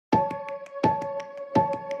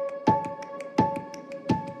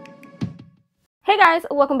Hey guys,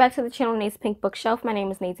 welcome back to the channel Nate's Pink Bookshelf. My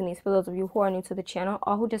name is Nate Denise. For those of you who are new to the channel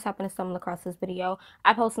or who just happen to stumble across this video,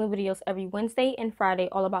 I post new videos every Wednesday and Friday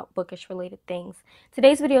all about bookish related things.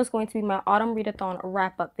 Today's video is going to be my Autumn Readathon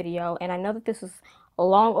wrap-up video, and I know that this is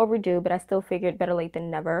long overdue, but I still figured better late than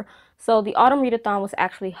never. So the Autumn Readathon was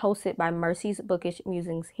actually hosted by Mercy's Bookish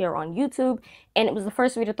Musings here on YouTube, and it was the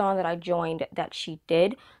first readathon that I joined that she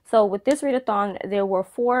did. So with this readathon, there were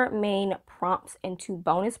 4 main prompts and 2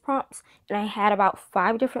 bonus prompts, and I had about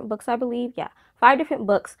 5 different books, I believe. Yeah, 5 different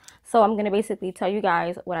books. So I'm going to basically tell you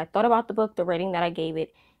guys what I thought about the book, the rating that I gave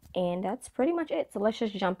it, and that's pretty much it. So let's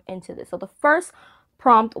just jump into this. So the first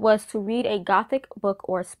prompt was to read a gothic book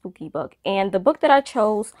or a spooky book, and the book that I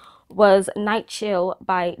chose was Night Chill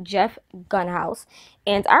by Jeff Gunhus.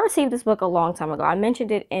 And I received this book a long time ago. I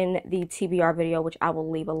mentioned it in the TBR video, which I will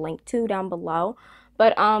leave a link to down below.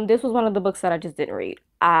 But this was one of the books that I just didn't read.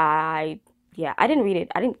 I didn't read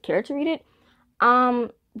it. I didn't care to read it.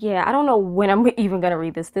 Yeah, I don't know when I'm even gonna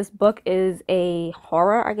read this. This book is a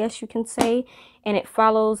horror, I guess you can say, and it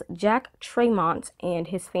follows Jack Tremont and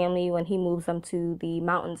his family when he moves them to the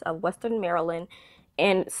mountains of Western Maryland,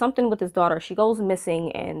 and something with his daughter. She goes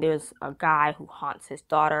missing, and there's a guy who haunts his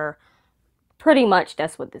daughter. Pretty much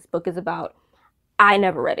that's what this book is about. I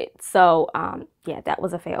never read it, so yeah, that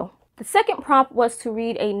was a fail. The second prompt was to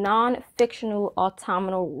read a non-fictional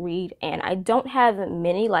autumnal read, and I don't have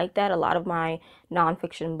many like that. A lot of my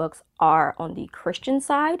non-fiction books are on the Christian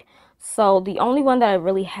side, so the only one that I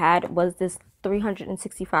really had was this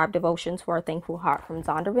 365 Devotions for a Thankful Heart from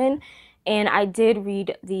Zondervan, and I did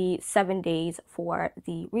read the 7 days for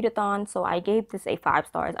the readathon, so I gave this a 5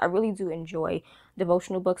 stars. I really do enjoy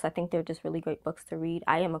devotional books. I think they're just really great books to read.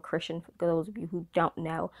 I am a Christian, for those of you who don't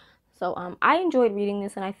know. So I enjoyed reading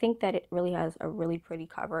this, and I think that it really has a really pretty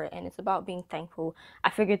cover, and it's about being thankful. I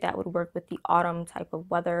figured that would work with the autumn type of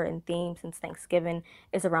weather and theme, since Thanksgiving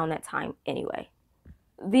is around that time anyway.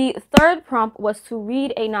 The third prompt was to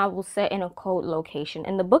read a novel set in a cold location,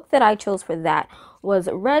 and the book that I chose for that was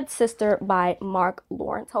Red Sister by Mark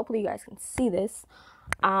Lawrence. Hopefully you guys can see this.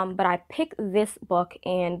 But I picked this book,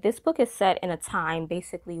 and this book is set in a time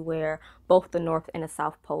basically where both the North and the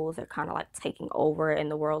South Poles are kind of like taking over,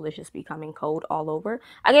 and the world is just becoming cold all over.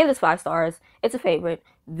 I gave this 5 stars. It's a favorite.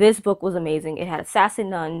 This book was amazing. It had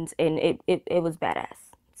assassin nuns, and it was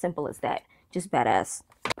badass. Simple as that. Just badass.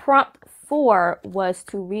 Prompt 4 was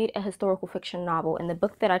to read a historical fiction novel, and the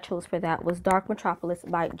book that I chose for that was Dark Metropolis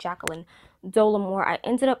by Jaclyn Dolamore. I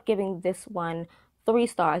ended up giving this one 3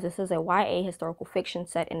 stars. This is a YA historical fiction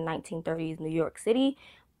set in 1930s New York City,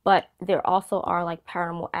 but there also are like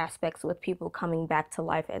paranormal aspects with people coming back to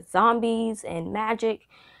life as zombies and magic.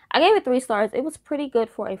 I gave it 3 stars. It was pretty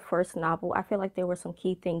good for a first novel. I feel like there were some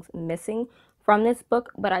key things missing from this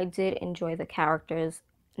book, but I did enjoy the characters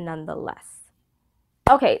nonetheless.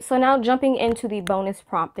 Okay, so now jumping into the bonus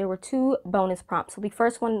prompt. There were 2 bonus prompts. So the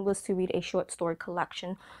first one was to read a short story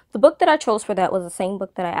collection. The book that I chose for that was the same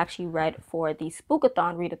book that I actually read for the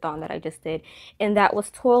Spookathon readathon that I just did, and that was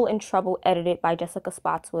Toil and Trouble, edited by Jessica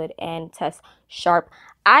Spotswood and Tess Sharpe.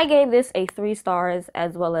 I gave this a 3 stars,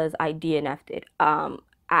 as well as I DNF'd it.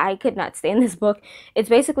 I could not stand this book. It's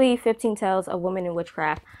basically 15 Tales of Women in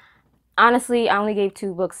Witchcraft. Honestly, I only gave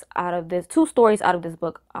 2 stories out of this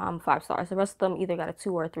book 5 stars. The rest of them either got a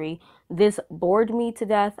 2 or a 3. This bored me to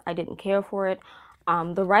death. I didn't care for it.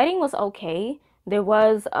 The writing was okay. There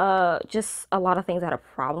was just a lot of things I had a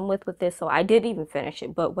problem with this, so I did even finish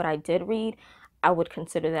it. But what I did read, I would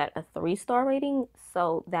consider that a 3-star rating,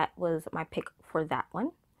 so that was my pick for that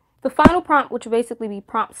one. The final prompt, which would basically be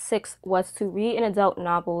prompt 6, was to read an adult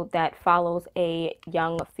novel that follows a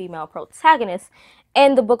young female protagonist.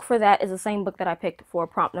 And the book for that is the same book that I picked for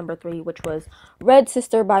prompt number 3, which was Red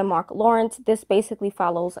Sister by Mark Lawrence. This basically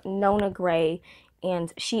follows Nona Gray,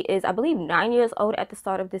 and she is, I believe, 9 years old at the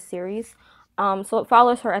start of this series. So it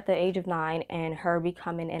follows her at the age of 9 and her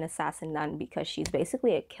becoming an assassin nun, because she's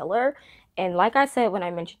basically a killer. And like I said when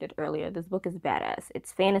I mentioned it earlier, this book is badass.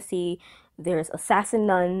 It's fantasy. There's assassin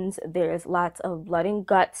nuns. There's lots of blood and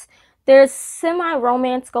guts. There's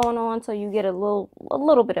semi-romance going on, so you get a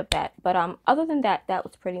little bit of that. But other than that, that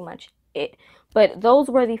was pretty much it. But those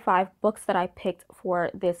were the 5 books that I picked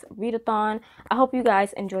for this readathon. I hope you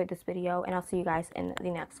guys enjoyed this video, and I'll see you guys in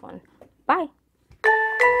the next one. Bye!